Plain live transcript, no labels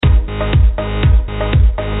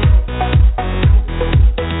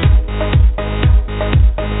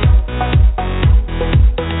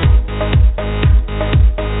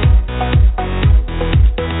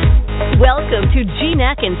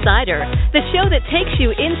Insider, the show that takes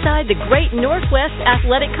you inside the Great Northwest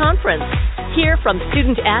Athletic Conference. Hear from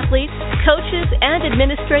student athletes, coaches, and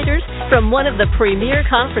administrators from one of the premier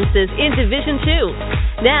conferences in Division II.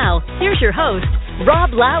 Now, here's your host,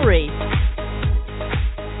 Rob Lowery.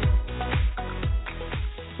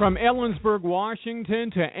 From Ellensburg,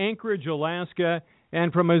 Washington to Anchorage, Alaska,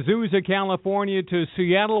 and from Azusa, California to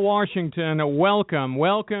Seattle, Washington,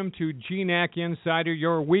 welcome to GNAC Insider,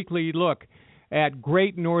 your weekly look at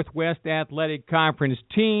Great Northwest Athletic Conference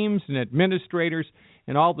teams and administrators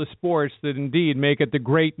and all the sports that indeed make it the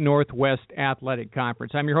Great Northwest Athletic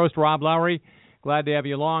Conference. I'm your host, Rob Lowery. Glad to have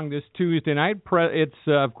you along this Tuesday night. It's,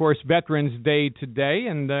 of course, Veterans Day today,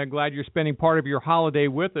 and glad you're spending part of your holiday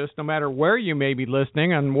with us, no matter where you may be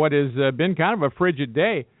listening on what has been kind of a frigid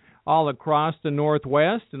day all across the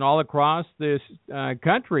Northwest and all across this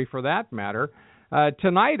country, for that matter.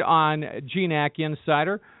 Tonight on GNAC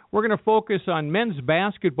Insider, we're going to focus on men's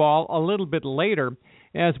basketball a little bit later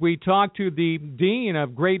as we talk to the Dean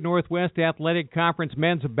of Great Northwest Athletic Conference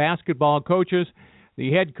men's basketball coaches,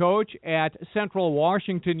 the head coach at Central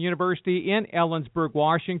Washington University in Ellensburg,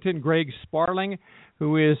 Washington, Greg Sparling,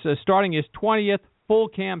 who is starting his 20th full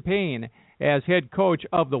campaign as head coach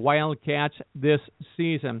of the Wildcats this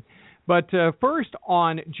season. But first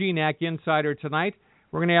on GNAC Insider tonight,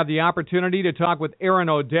 we're going to have the opportunity to talk with Erin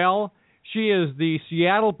O'Dell. She is the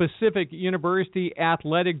Seattle Pacific University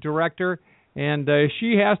Athletic Director, and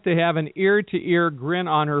she has to have an ear-to-ear grin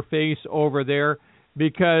on her face over there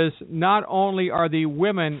because not only are the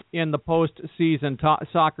women in the postseason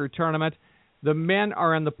soccer tournament, the men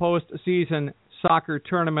are in the postseason soccer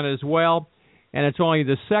tournament as well. And it's only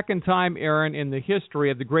the second time, Erin, in the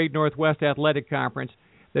history of the Great Northwest Athletic Conference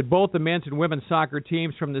that both the men's and women's soccer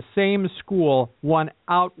teams from the same school won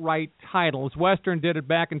outright titles. Western did it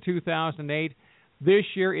back in 2008. This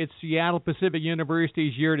year, it's Seattle Pacific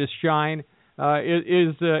University's year to shine.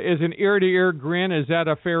 Is an ear-to-ear grin, is that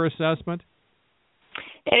a fair assessment?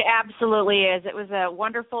 It absolutely is. It was a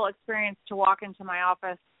wonderful experience to walk into my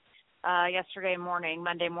office Monday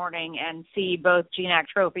morning, and see both GNAC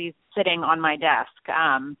trophies sitting on my desk.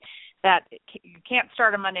 That you can't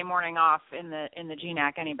start a Monday morning off in the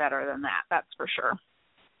GNAC any better than that. That's for sure.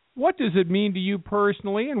 What does it mean to you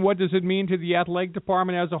personally, and what does it mean to the athletic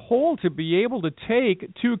department as a whole to be able to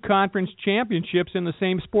take two conference championships in the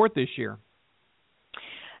same sport this year?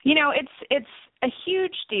 You know, it's a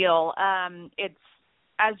huge deal. It's,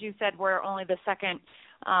 as you said, we're only the second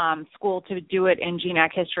school to do it in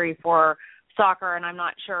GNAC history for soccer, and I'm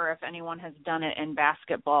not sure if anyone has done it in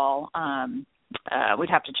basketball. We'd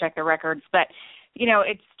have to check the records, but you know,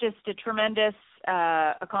 it's just a tremendous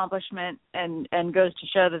accomplishment, and goes to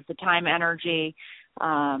show that the time, energy,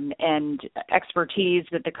 and expertise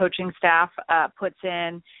that the coaching staff puts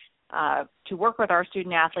in to work with our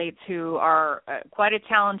student athletes, who are quite a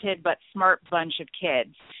talented but smart bunch of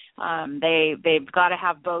kids. They've got to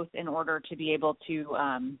have both in order to be able to,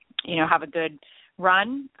 have a good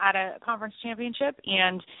run at a conference championship.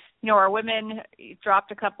 And, you know, our women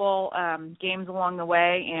dropped a couple games along the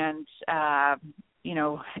way and,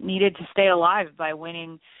 needed to stay alive by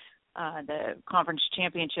winning the conference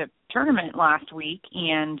championship tournament last week.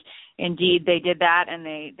 And indeed they did that. And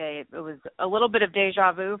it was a little bit of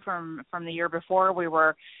deja vu from the year before. We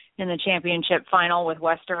were in the championship final with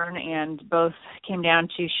Western, and both came down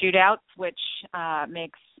to shootouts, which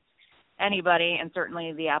makes anybody, and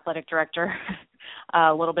certainly the athletic director,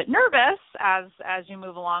 a little bit nervous as you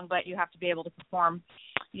move along, but you have to be able to perform,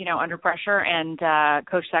 under pressure, and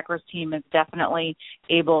Coach Secker's team is definitely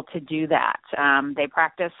able to do that. They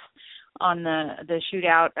practice on the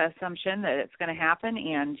shootout assumption that it's going to happen,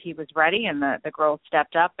 and he was ready, and the girls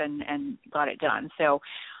stepped up and got it done. So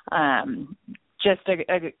just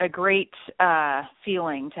a great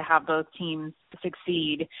feeling to have both teams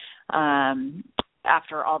succeed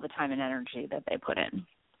after all the time and energy that they put in.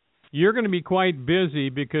 You're going to be quite busy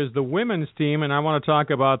because the women's team, and I want to talk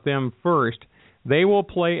about them first, they will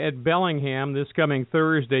play at Bellingham this coming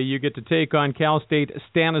Thursday. You get to take on Cal State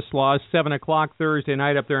Stanislaus, 7 o'clock Thursday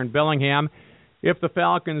night up there in Bellingham. If the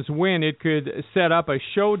Falcons win, it could set up a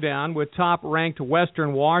showdown with top-ranked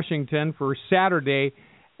Western Washington for Saturday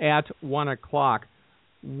at 1 o'clock.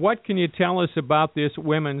 What can you tell us about this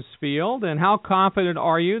women's field, and how confident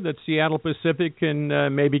are you that Seattle Pacific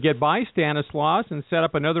can maybe get by Stanislaus and set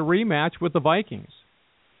up another rematch with the Vikings?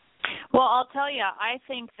 Well, I'll tell you, I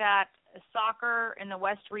think that soccer in the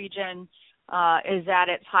West region is at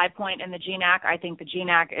its high point in the GNAC. I think the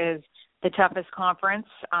GNAC is the toughest conference,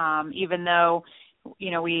 even though,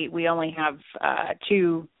 we only have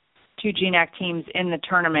two GNAC teams in the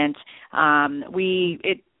tournament.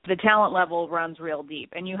 the talent level runs real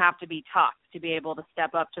deep, and you have to be tough to be able to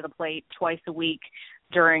step up to the plate twice a week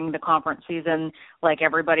during the conference season like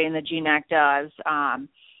everybody in the GNAC does.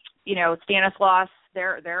 Stanislaus,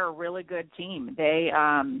 they're a really good team. They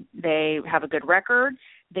have a good record.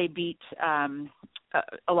 They beat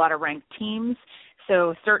a lot of ranked teams.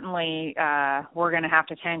 So certainly we're going to have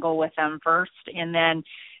to tangle with them first. And then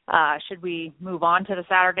should we move on to the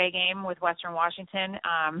Saturday game with Western Washington?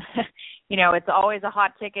 It's always a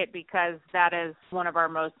hot ticket because that is one of our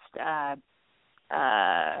most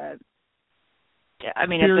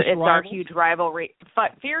it's our huge rivalry.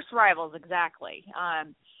 Fierce rivals, exactly.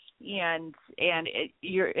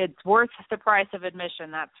 It's worth the price of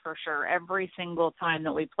admission, that's for sure, every single time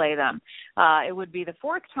that we play them. It would be the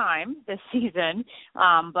fourth time this season,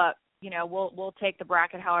 but we'll take the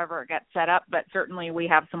bracket however it gets set up. But certainly we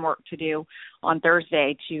have some work to do on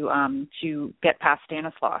Thursday to get past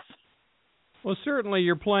Stanislaus. Well, certainly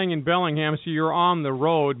you're playing in Bellingham, so you're on the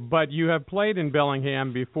road, but you have played in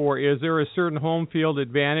Bellingham before. Is there a certain home field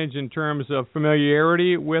advantage in terms of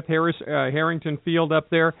familiarity with Harrington Field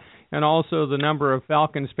up there, and also the number of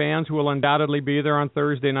Falcons fans who will undoubtedly be there on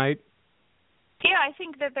Thursday night? Yeah, I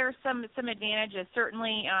think that there's some advantages.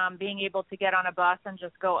 Certainly being able to get on a bus and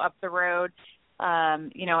just go up the road,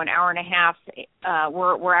 an hour and a half.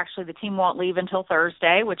 We're actually, the team won't leave until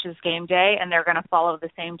Thursday, which is game day, and they're going to follow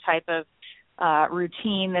the same type of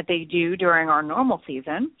routine that they do during our normal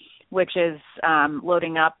season, which is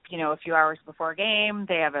loading up, a few hours before a game.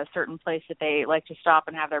 They have a certain place that they like to stop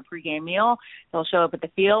and have their pregame meal. They'll show up at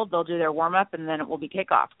the field, they'll do their warm-up, and then it will be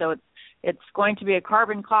kickoff. So it's going to be a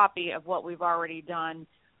carbon copy of what we've already done.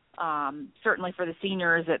 Certainly for the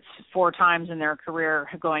seniors, it's 4 times in their career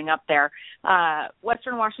going up there.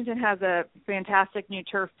 Western Washington has a fantastic new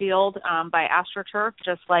turf field by AstroTurf,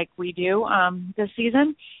 just like we do this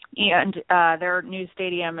season. And their new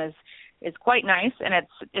stadium is quite nice, and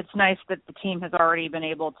it's nice that the team has already been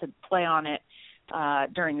able to play on it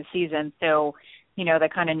during the season. So, they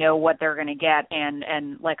kind of know what they're going to get.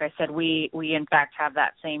 And like I said, we in fact have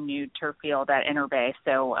that same new turf field at Interbay.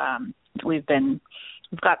 So we've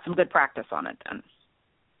got some good practice on it then.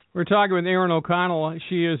 We're talking with Erin O'Connell.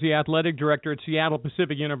 She is the athletic director at Seattle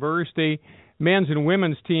Pacific University. Men's and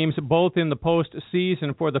women's teams both in the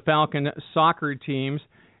postseason for the Falcon soccer teams.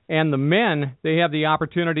 And the men, they have the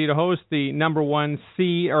opportunity to host the number one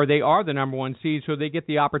seed, or they are the number one seed, so they get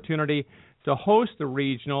the opportunity to host the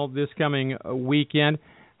regional this coming weekend.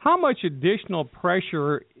 How much additional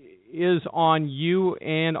pressure is on you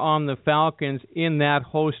and on the Falcons in that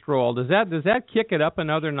host role? Does that kick it up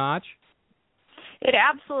another notch? It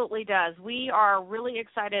absolutely does. We are really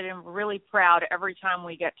excited and really proud every time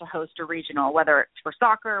we get to host a regional, whether it's for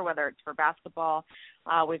soccer, whether it's for basketball.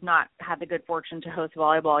 We've not had the good fortune to host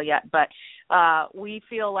volleyball yet, but we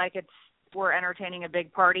feel like we're entertaining a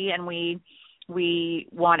big party, and we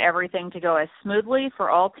want everything to go as smoothly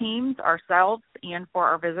for all teams, ourselves, and for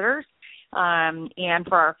our visitors, and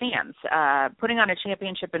for our fans. Putting on a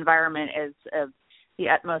championship environment is the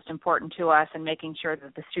utmost important to us, and making sure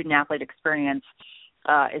that the student-athlete experience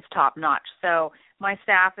is top-notch. So my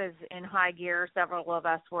staff is in high gear. Several of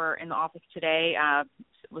us were in the office today.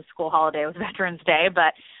 It was school holiday, it was Veterans Day,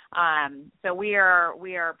 but so we are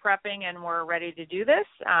prepping, and we're ready to do this.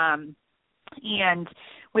 And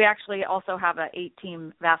we actually also have an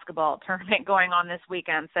 8-team basketball tournament going on this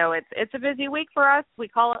weekend. So it's a busy week for us. We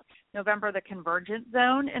call it November the Convergent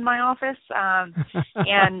Zone in my office.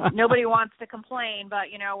 And nobody wants to complain, but,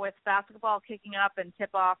 with basketball kicking up and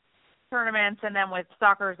tip-off tournaments, and then with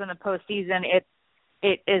soccer's in the postseason,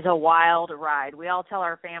 it is a wild ride. We all tell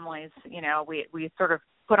our families, we sort of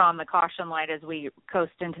put on the caution light as we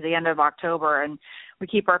coast into the end of October, and we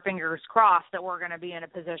keep our fingers crossed that we're going to be in a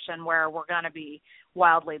position where we're going to be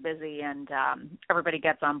wildly busy, and everybody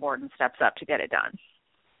gets on board and steps up to get it done.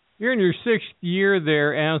 You're in your 6th year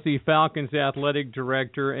there as the Falcons athletic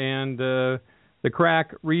director, and the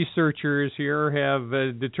crack researchers here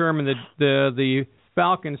have determined that the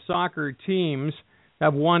Falcons soccer teams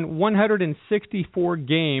have won 164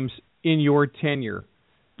 games in your tenure.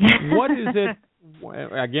 What is it?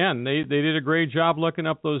 Again, they did a great job looking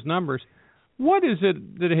up those numbers. What is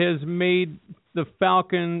it that has made the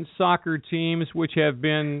Falcon soccer teams, which have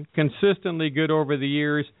been consistently good over the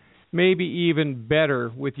years, maybe even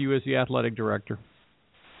better with you as the athletic director?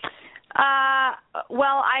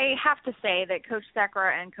 Well, I have to say that Coach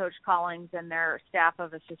Sekra and Coach Collins and their staff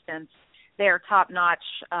of assistants, they are top-notch.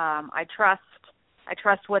 I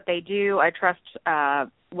trust what they do. I trust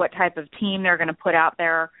what type of team they're going to put out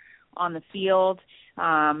there on the field.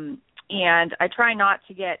 and I try not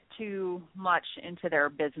to get too much into their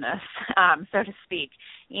business, so to speak.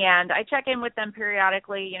 And I check in with them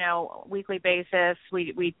periodically, weekly basis.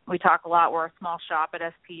 We talk a lot. We're a small shop at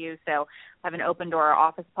SPU, so I have an open door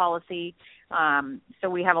office policy. So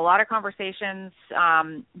we have a lot of conversations,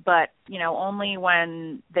 but, only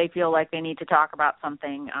when they feel like they need to talk about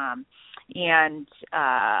something. I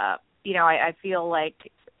feel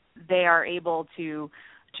like they are able to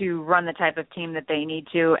run the type of team that they need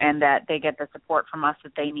to, and that they get the support from us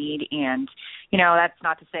that they need. And, that's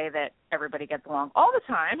not to say that everybody gets along all the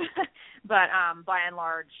time, but by and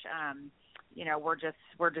large,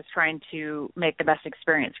 we're just trying to make the best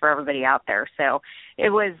experience for everybody out there. So it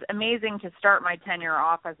was amazing to start my tenure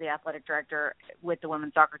off as the athletic director with the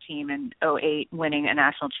women's soccer team in 2008, winning a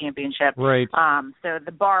national championship. Right. So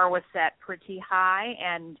the bar was set pretty high,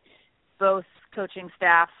 and both coaching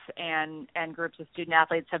staff and groups of student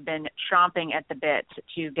athletes have been chomping at the bit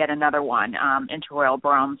to get another one into Royal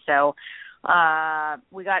Brome. So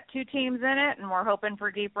we got 2 teams in it, and we're hoping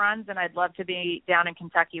for deep runs, and I'd love to be down in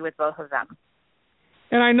Kentucky with both of them.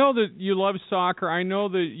 And I know that you love soccer. I know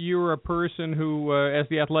that you're a person who, as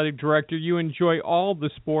the athletic director, you enjoy all the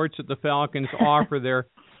sports that the Falcons offer there.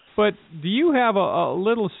 But do you have a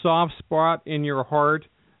little soft spot in your heart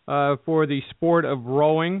for the sport of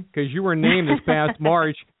rowing? Because you were named this past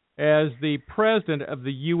March as the president of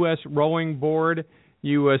the U.S. Rowing Board.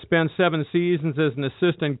 You spent 7 seasons as an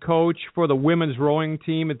assistant coach for the women's rowing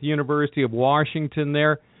team at the University of Washington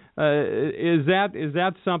there. Is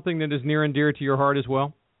that something that is near and dear to your heart as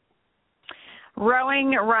well?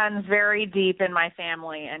 Rowing runs very deep in my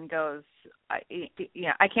family and goes,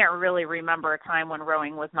 I can't really remember a time when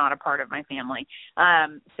rowing was not a part of my family.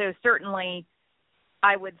 So certainly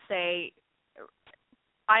I would say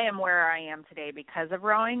I am where I am today because of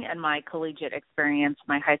rowing and my collegiate experience,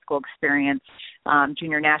 my high school experience,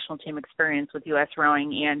 junior national team experience with U.S.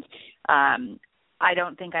 Rowing. And I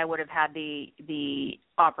don't think I would have had the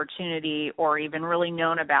opportunity or even really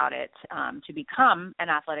known about it to become an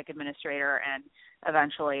athletic administrator and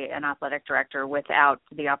eventually an athletic director without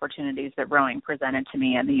the opportunities that rowing presented to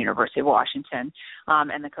me at the University of Washington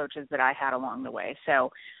and the coaches that I had along the way. So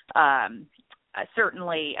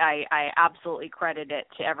certainly I absolutely credit it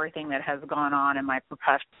to everything that has gone on in my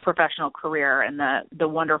professional career and the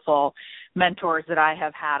wonderful mentors that I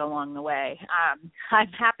have had along the way. I'm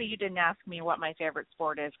happy you didn't ask me what my favorite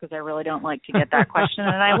sport is, because I really don't like to get that question,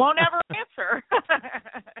 and I won't ever answer.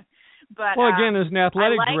 But well, again, as an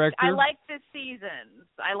athletic director, I like the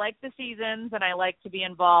seasons. And I like to be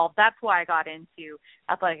involved. That's why I got into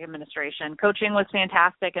athletic administration. Coaching was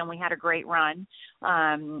fantastic, and we had a great run.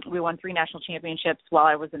 We won 3 national championships while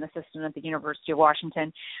I was an assistant at the University of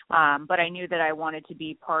Washington. But I knew that I wanted to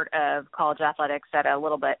be part of college athletics at a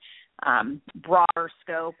little bit broader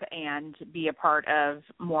scope and be a part of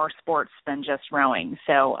more sports than just rowing.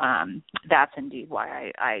 So that's indeed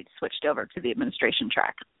why I switched over to the administration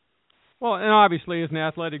track. Well, and obviously, as an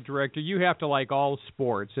athletic director, you have to like all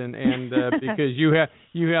sports, and because you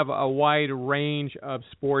have a wide range of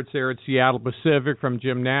sports there at Seattle Pacific, from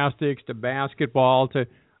gymnastics to basketball to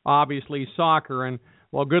obviously soccer. And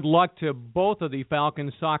well, good luck to both of the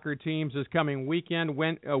Falcons soccer teams this coming weekend.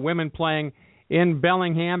 Women playing in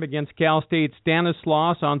Bellingham against Cal State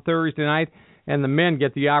Stanislaus on Thursday night, and the men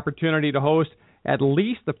get the opportunity to host at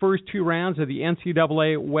least the first 2 rounds of the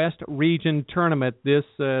NCAA West Region Tournament this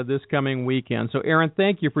coming weekend. So, Erin,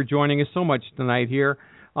 thank you for joining us so much tonight here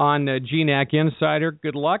on GNAC Insider.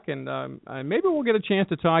 Good luck, and maybe we'll get a chance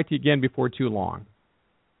to talk to you again before too long.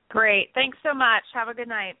 Great. Thanks so much. Have a good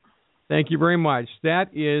night. Thank you very much.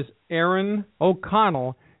 That is Erin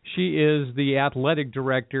O'Connell. She is the athletic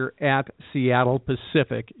director at Seattle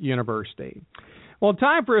Pacific University. Well,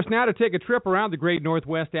 time for us now to take a trip around the Great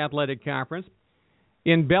Northwest Athletic Conference.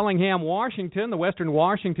 In Bellingham, Washington, the Western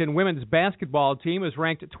Washington women's basketball team is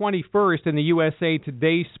ranked 21st in the USA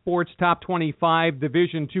Today Sports Top 25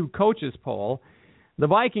 Division II Coaches Poll. The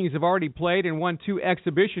Vikings have already played and won 2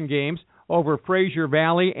 exhibition games over Fraser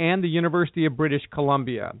Valley and the University of British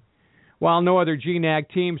Columbia. While no other GNAC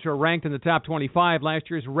teams are ranked in the top 25, last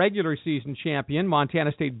year's regular season champion,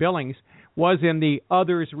 Montana State Billings, was in the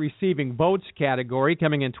Others Receiving Votes category,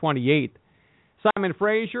 coming in 28th. Simon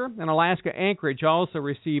Fraser and Alaska Anchorage also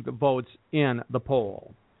received votes in the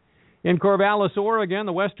poll. In Corvallis, Oregon,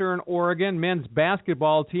 the Western Oregon men's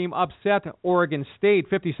basketball team upset Oregon State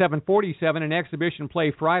 57-47 in exhibition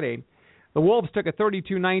play Friday. The Wolves took a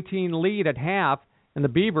 32-19 lead at half, and the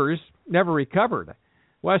Beavers never recovered.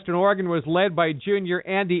 Western Oregon was led by junior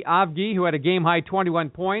Andy Avgi, who had a game-high 21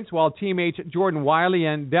 points, while teammates Jordan Wiley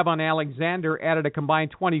and Devon Alexander added a combined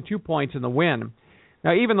 22 points in the win.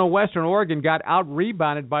 Now, even though Western Oregon got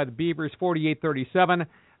out-rebounded by the Beavers 48-37,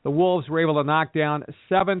 the Wolves were able to knock down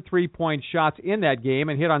 7 3-point shots in that game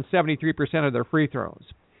and hit on 73% of their free throws.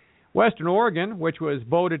 Western Oregon, which was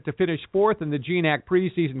voted to finish fourth in the GNAC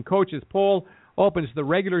preseason coaches poll, opens the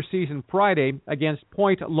regular season Friday against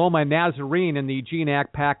Point Loma Nazarene in the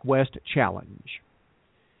GNAC Pac West Challenge.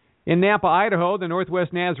 In Nampa, Idaho, the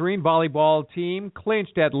Northwest Nazarene volleyball team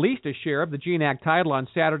clinched at least a share of the GNAC title on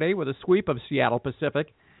Saturday with a sweep of Seattle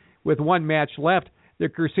Pacific. With one match left, the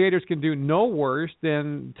Crusaders can do no worse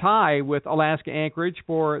than tie with Alaska Anchorage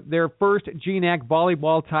for their first GNAC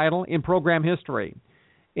volleyball title in program history.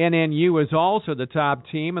 NNU is also the top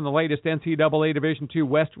team in the latest NCAA Division II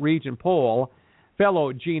West Region poll.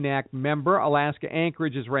 Fellow GNAC member Alaska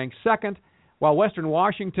Anchorage is ranked second, while Western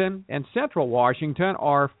Washington and Central Washington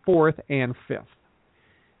are fourth and fifth.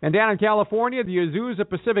 And down in California, the Azusa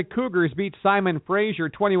Pacific Cougars beat Simon Fraser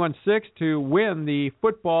 21-6 to win the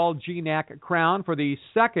football GNAC crown for the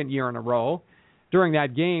second year in a row. During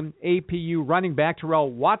that game, APU running back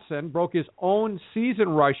Terrell Watson broke his own season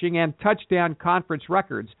rushing and touchdown conference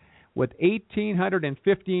records with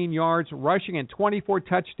 1,815 yards rushing and 24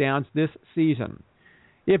 touchdowns this season.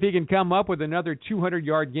 If he can come up with another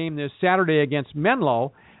 200-yard game this Saturday against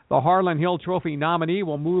Menlo, the Harlan Hill Trophy nominee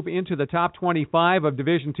will move into the top 25 of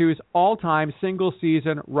Division II's all-time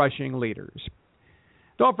single-season rushing leaders.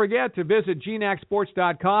 Don't forget to visit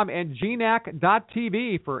GNACsports.com and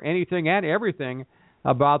GNAC.TV for anything and everything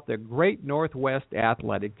about the Great Northwest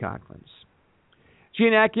Athletic Conference.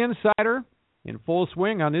 GNAC Insider in full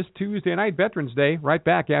swing on this Tuesday night, Veterans Day, right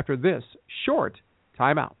back after this short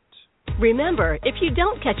timeout. Remember, if you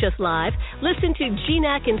don't catch us live, listen to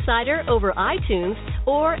GNAC Insider over iTunes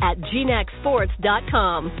or at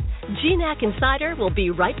GNACsports.com. GNAC Insider will be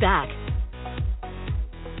right back.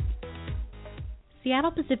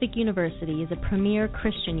 Seattle Pacific University is a premier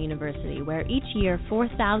Christian university where each year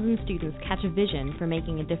 4,000 students catch a vision for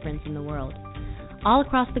making a difference in the world. All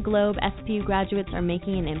across the globe, SPU graduates are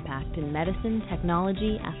making an impact in medicine,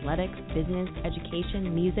 technology, athletics, business,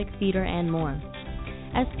 education, music, theater, and more.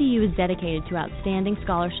 SPU is dedicated to outstanding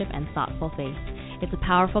scholarship and thoughtful faith. It's a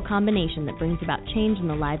powerful combination that brings about change in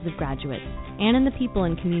the lives of graduates and in the people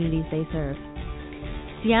and communities they serve.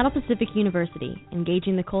 Seattle Pacific University,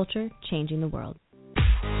 engaging the culture, changing the world.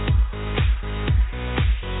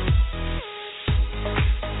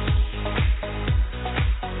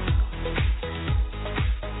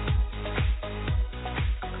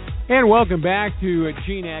 And welcome back to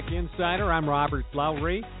GNAC Insider. I'm Robert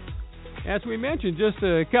Lowery. As we mentioned just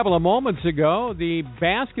a couple of moments ago, the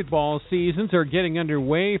basketball seasons are getting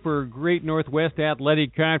underway for Great Northwest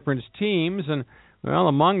Athletic Conference teams. And, well,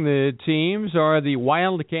 among the teams are the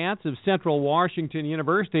Wildcats of Central Washington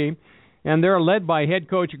University. And they're led by head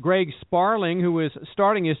coach Greg Sparling, who is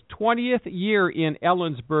starting his 20th year in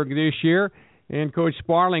Ellensburg this year. And Coach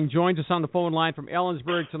Sparling joins us on the phone line from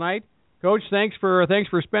Ellensburg tonight. Coach, thanks for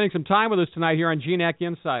spending some time with us tonight here on GNAC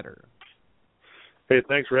Insider. Hey,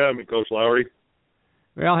 thanks for having me, Coach Lowery.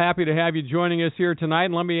 Well, happy to have you joining us here tonight.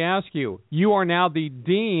 And let me ask you, you are now the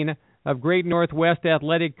Dean of Great Northwest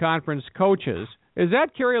Athletic Conference coaches. Does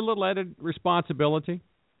that carry a little added responsibility?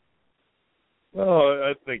 Well,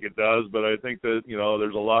 I think it does, but I think that,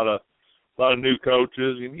 there's a lot of new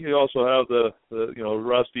coaches, and you also have the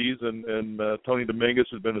Rusties and Tony Dominguez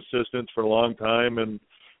has been assistants for a long time, and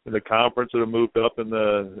in the conference that have moved up in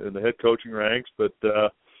the head coaching ranks. But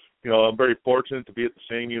I'm very fortunate to be at the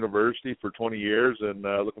same university for 20 years and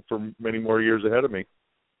looking for many more years ahead of me.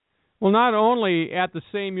 Well, not only at the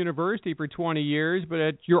same university for 20 years, but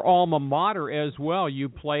at your alma mater as well. You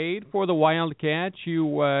played for the Wildcats.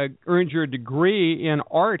 You earned your degree in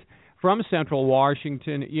art from Central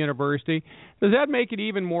Washington University. Does that make it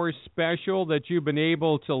even more special that you've been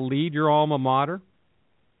able to lead your alma mater?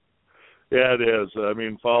 Yeah, it is. I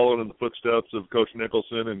mean, following in the footsteps of Coach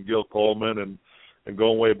Nicholson and Gil Coleman and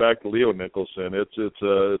going way back to Leo Nicholson, it's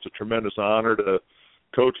a tremendous honor to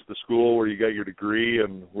coach at the school where you got your degree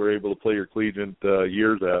and were able to play your collegiate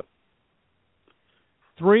years at.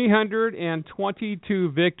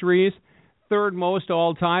 322 victories, third most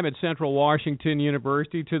all-time at Central Washington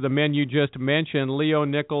University to the men you just mentioned, Leo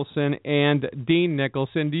Nicholson and Dean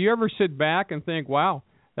Nicholson. Do you ever sit back and think, wow,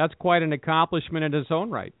 that's quite an accomplishment in its own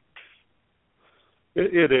right?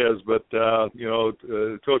 It is, but,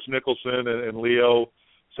 Coach Nicholson and Leo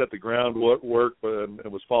set the groundwork and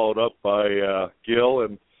was followed up by Gil.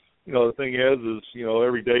 And, the thing is,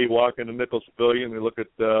 every day you walk into Nicholson Pavilion, you look at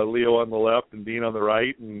Leo on the left and Dean on the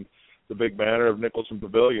right, and the big banner of Nicholson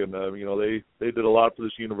Pavilion. They did a lot for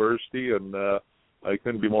this university, and I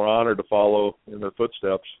couldn't be more honored to follow in their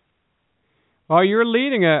footsteps. Well, you're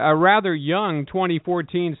leading a rather young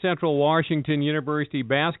 2014 Central Washington University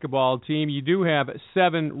basketball team. You do have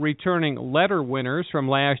 7 returning letter winners from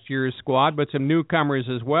last year's squad, but some newcomers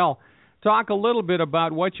as well. Talk a little bit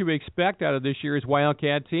about what you expect out of this year's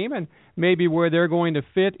Wildcat team and maybe where they're going to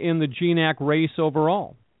fit in the GNAC race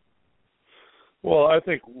overall. Well, I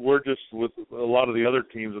think we're just with a lot of the other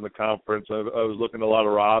teams in the conference. I was looking at a lot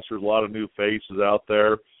of rosters, a lot of new faces out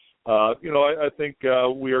there. I think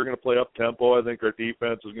we are going to play up tempo. I think our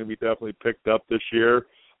defense is going to be definitely picked up this year.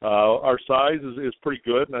 Our size is pretty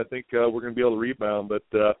good, and I think we're going to be able to rebound. But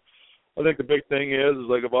I think the big thing is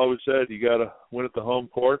like I've always said, you got to win at the home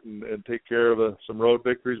court and take care of some road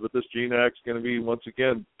victories. But this GNAC is going to be once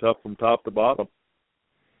again tough from top to bottom.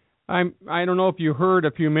 I don't know if you heard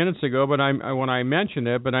a few minutes ago, but when I mentioned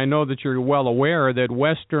it, but I know that you're well aware that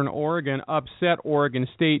Western Oregon upset Oregon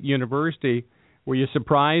State University. Were you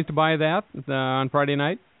surprised by that on Friday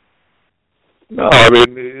night? No, I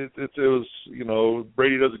mean it was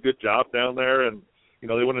Brady does a good job down there, and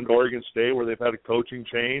they went into Oregon State where they've had a coaching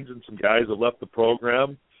change and some guys have left the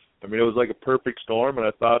program. I mean it was like a perfect storm, and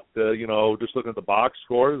I thought just looking at the box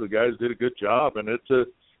score, the guys did a good job, and it's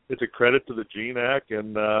a credit to the GNAC,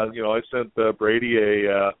 and I sent Brady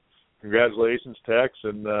a congratulations text,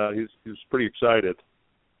 and he's pretty excited.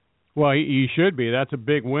 Well, he should be. That's a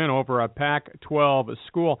big win over a Pac-12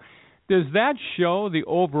 school. Does that show the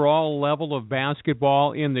overall level of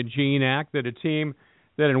basketball in the GNAC, that a team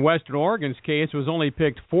that in Western Oregon's case was only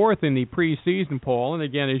picked 4th in the preseason poll, and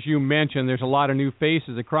again, as you mentioned, there's a lot of new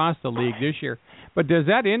faces across the league this year, but does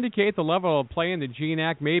that indicate the level of play in the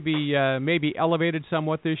GNAC maybe elevated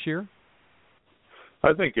somewhat this year?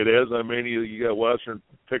 I think it is. I mean, you got Western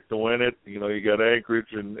picked to win it. You got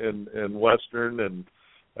Anchorage and Western and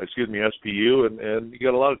SPU, and you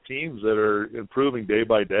got a lot of teams that are improving day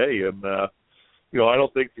by day. And, I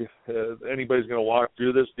don't think anybody's going to walk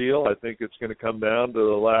through this deal. I think it's going to come down to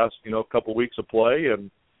the last, couple weeks of play. And,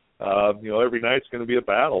 every night's going to be a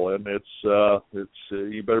battle. And it's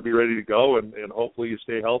you better be ready to go, and hopefully you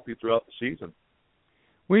stay healthy throughout the season.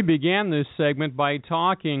 We began this segment by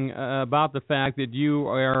talking about the fact that you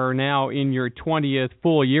are now in your 20th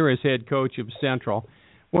full year as head coach of Central.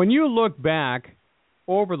 When you look back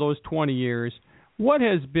over those 20 years, what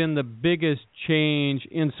has been the biggest change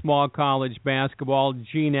in small college basketball,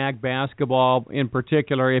 GNAC basketball in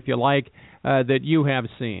particular, if you like, that you have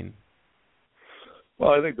seen?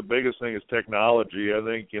 Well, I think the biggest thing is technology. I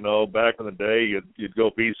think, back in the day, you'd go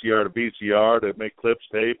VCR to VCR to make clips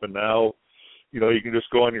tape, and now, you can just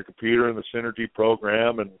go on your computer in the Synergy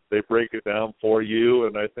program, and they break it down for you.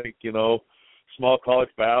 And I think, small college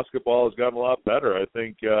basketball has gotten a lot better. I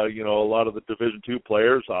think, a lot of the Division II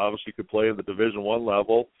players obviously could play in the Division I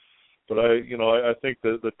level, but I think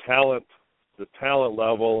the talent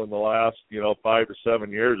level in the last 5 to 7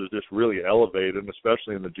 years is just really elevated, and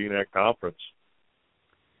especially in the GNAC conference.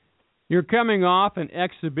 You're coming off an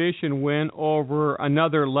exhibition win over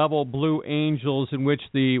another level Blue Angels in which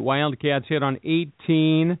the Wildcats hit on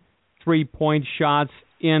 18 three-point shots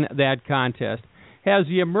in that contest. Has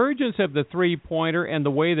the emergence of the three-pointer and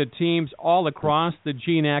the way the teams all across the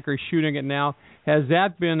GNAC are shooting it now, has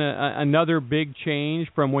that been another big change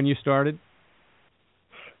from when you started?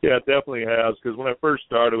 Yeah, it definitely has, because when I first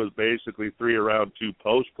started, it was basically 3 around 2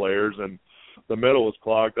 post players, and the middle was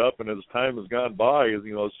clogged up, and as time has gone by,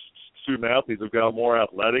 student-athletes have gotten more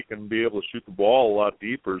athletic and be able to shoot the ball a lot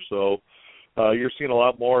deeper, so you're seeing a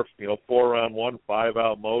lot more, 4-around-1,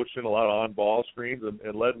 5-out motion, a lot of on-ball screens,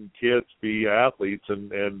 and letting kids be athletes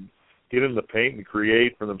and get in the paint and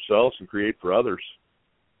create for themselves and create for others.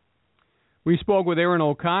 We spoke with Erin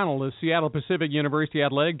O'Connell, the Seattle Pacific University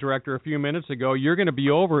Athletic Director, a few minutes ago. You're going to be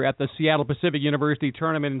over at the Seattle Pacific University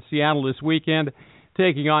Tournament in Seattle this weekend,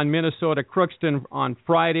 taking on Minnesota Crookston on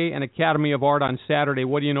Friday and Academy of Art on Saturday.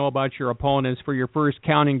 What do you know about your opponents for your first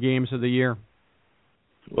counting games of the year?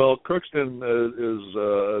 Well, Crookston is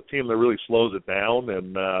a team that really slows it down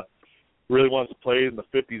and really wants to play in the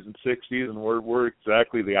 50s and 60s, and we're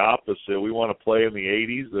exactly the opposite. We want to play in the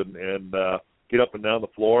 80s and get up and down the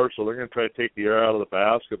floor, so they're going to try to take the air out of the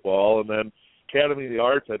basketball. And then Academy of the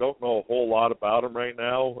Arts, I don't know a whole lot about them right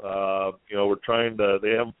now.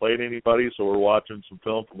 They haven't played anybody, so we're watching some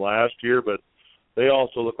film from last year, but they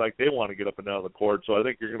also look like they want to get up and down the court. So I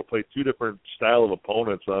think you're going to play 2 different style of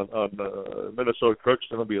opponents. On Minnesota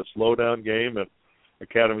Crookston will be a slow-down game, and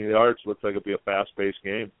Academy of the Arts looks like it'll be a fast-paced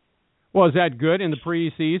game. Well, is that good in the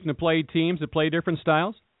preseason to play teams that play different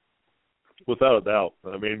styles? Without a doubt.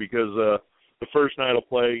 I mean, because the first night will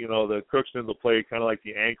play, the Crookston will play kind of like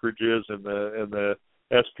the Anchorages and the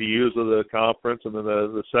SPUs of the conference, and then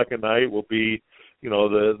the second night will be,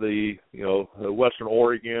 the Western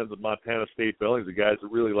Oregon, the Montana State Billings, the guys that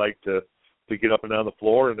really like to get up and down the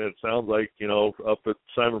floor. And it sounds like, up at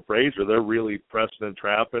Simon Fraser, they're really pressing and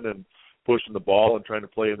trapping and pushing the ball and trying to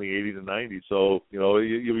play in the 80 to 90. So,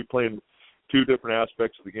 you'll be playing two different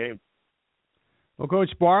aspects of the game. Well,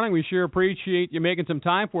 Coach Sparling, we sure appreciate you making some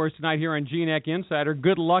time for us tonight here on GNAC Insider.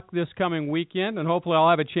 Good luck this coming weekend, and hopefully I'll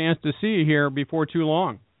have a chance to see you here before too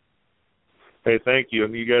long. Hey, thank you,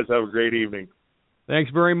 and you guys have a great evening.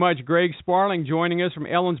 Thanks very much. Greg Sparling joining us from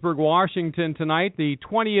Ellensburg, Washington tonight, the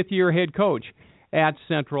 20th year head coach at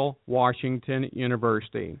Central Washington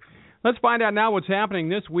University. Let's find out now what's happening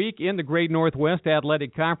this week in the Great Northwest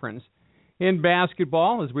Athletic Conference. In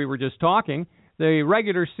basketball, as we were just talking, the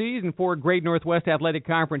regular season for Great Northwest Athletic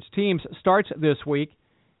Conference teams starts this week.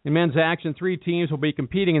 In men's action, 3 teams will be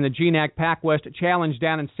competing in the GNAC Pac West Challenge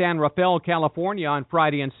down in San Rafael, California on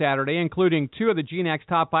Friday and Saturday, including 2 of the GNAC's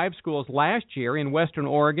top 5 schools last year in Western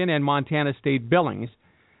Oregon and Montana State Billings.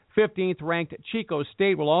 15th-ranked Chico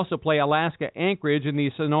State will also play Alaska Anchorage in the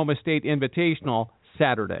Sonoma State Invitational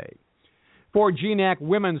Saturday. 4 GNAC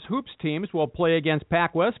women's hoops teams will play against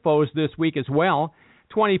Pac West foes this week as well.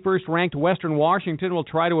 21st-ranked Western Washington will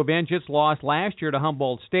try to avenge its loss last year to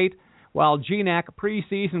Humboldt State, while GNAC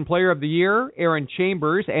preseason player of the year, Aaron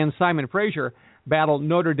Chambers and Simon Fraser, battle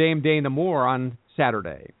Notre Dame de Namur on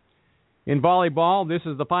Saturday. In volleyball, this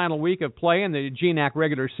is the final week of play in the GNAC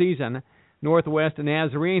regular season. Northwest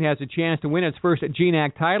Nazarene has a chance to win its first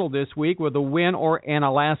GNAC title this week with a win or an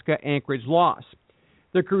Alaska Anchorage loss.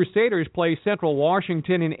 The Crusaders play Central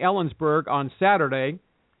Washington in Ellensburg on Saturday.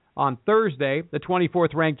 On Thursday, the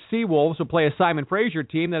 24th-ranked Seawolves will play a Simon Fraser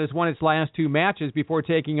team that has won its last 2 matches before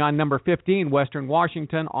taking on number 15 Western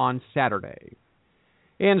Washington on Saturday.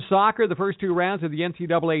 In soccer, the first 2 rounds of the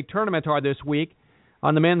NCAA tournament are this week.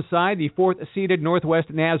 On the men's side, the 4th-seeded Northwest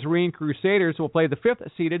Nazarene Crusaders will play the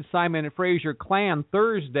 5th-seeded Simon Fraser Clan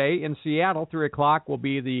Thursday in Seattle. 3 o'clock will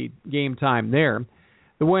be the game time there.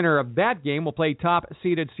 The winner of that game will play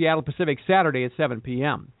top-seeded Seattle Pacific Saturday at 7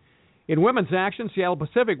 p.m. In women's action, Seattle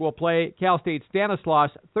Pacific will play Cal State Stanislaus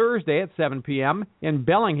Thursday at 7 p.m. in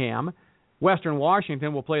Bellingham. Western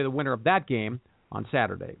Washington will play the winner of that game on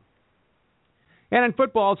Saturday. And in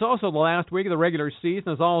football, it's also the last week of the regular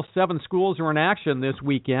season as all 7 schools are in action this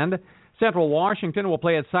weekend. Central Washington will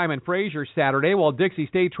play at Simon Fraser Saturday, while Dixie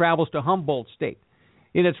State travels to Humboldt State.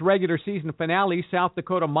 In its regular season finale, South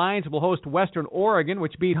Dakota Mines will host Western Oregon,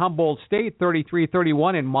 which beat Humboldt State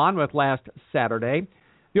 33-31 in Monmouth last Saturday.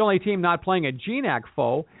 The only team not playing a GNAC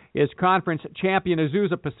foe is conference champion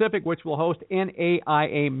Azusa Pacific, which will host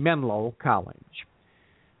NAIA Menlo College.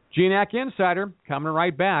 GNAC Insider coming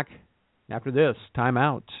right back after this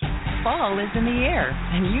timeout. Fall is in the air,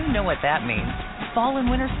 and you know what that means. Fall and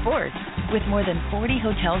winter sports. With more than 40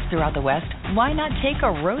 hotels throughout the West, why not take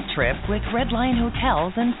a road trip with Red Lion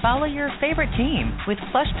Hotels and follow your favorite team? With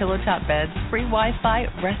plush pillow top beds, free Wi-Fi,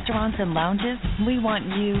 restaurants, and lounges, we want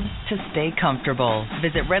you to stay comfortable.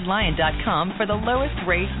 Visit redlion.com for the lowest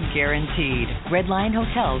rate guaranteed. Red Lion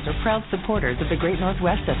Hotels are proud supporters of the Great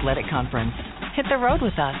Northwest Athletic Conference. Hit the road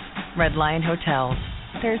with us. Red Lion Hotels.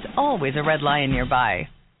 There's always a Red Lion nearby.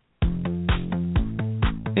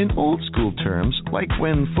 In old school terms, like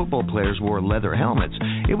when football players wore leather helmets,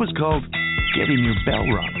 it was called getting your bell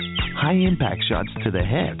rung. High-impact shots to the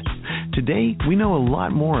head. Today, we know a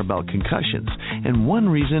lot more about concussions, and one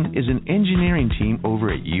reason is an engineering team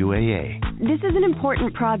over at UAA. This is an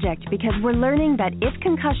important project because we're learning that if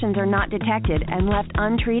concussions are not detected and left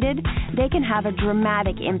untreated, they can have a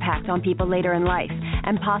dramatic impact on people later in life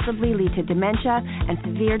and possibly lead to dementia and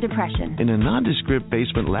severe depression. In a nondescript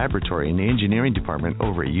basement laboratory in the engineering department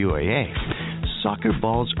over at UAA, soccer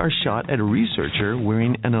balls are shot at a researcher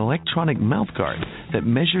wearing an electronic mouthguard that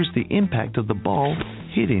measures the impact of the ball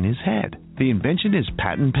hitting his head. The invention is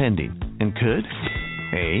patent pending and could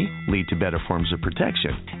A, lead to better forms of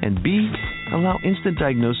protection, and B, allow instant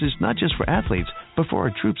diagnosis not just for athletes, but for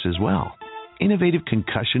our troops as well. Innovative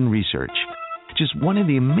concussion research. Just one of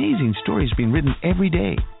the amazing stories being written every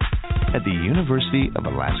day at the University of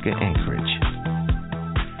Alaska Anchorage.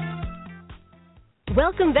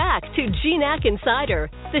 Welcome back to GNAC Insider,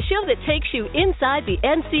 the show that takes you inside the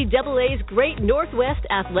NCAA's Great Northwest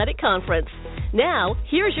Athletic Conference. Now,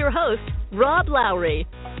 here's your host, Rob Lowery.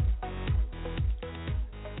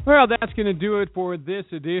 Well, that's going to do it for this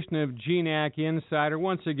edition of GNAC Insider.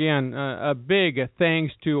 Once again, a big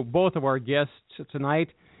thanks to both of our guests tonight,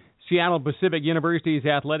 Seattle Pacific University's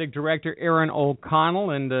Athletic Director Erin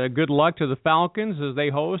O'Connell, and good luck to the Falcons as they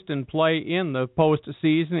host and play in the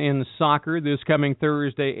postseason in soccer this coming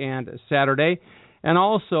Thursday and Saturday. And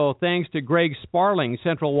also thanks to Greg Sparling,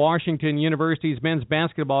 Central Washington University's men's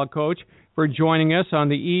basketball coach, for joining us on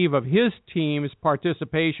the eve of his team's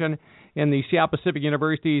participation in the Seattle Pacific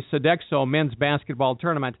University Sodexo men's basketball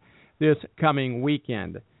tournament this coming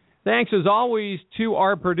weekend. Thanks, as always, to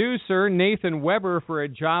our producer, Nathan Weber, for a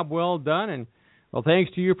job well done. And, well,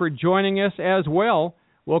 thanks to you for joining us as well.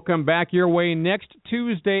 We'll come back your way next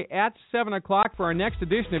Tuesday at 7 o'clock for our next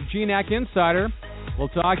edition of GNAC Insider. We'll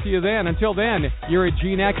talk to you then. Until then, you're a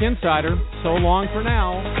GNAC Insider. So long for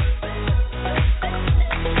now.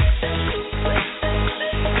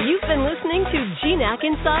 You've been listening to GNAC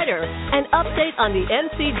Insider, an update on the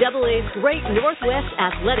NCAA's Great Northwest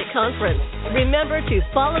Athletic Conference. Remember to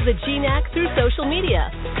follow the GNAC through social media.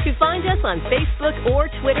 To find us on Facebook or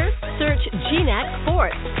Twitter, search GNAC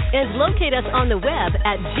Sports and locate us on the web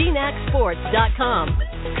at GNACsports.com.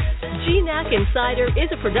 GNAC Insider is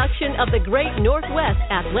a production of the Great Northwest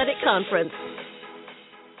Athletic Conference.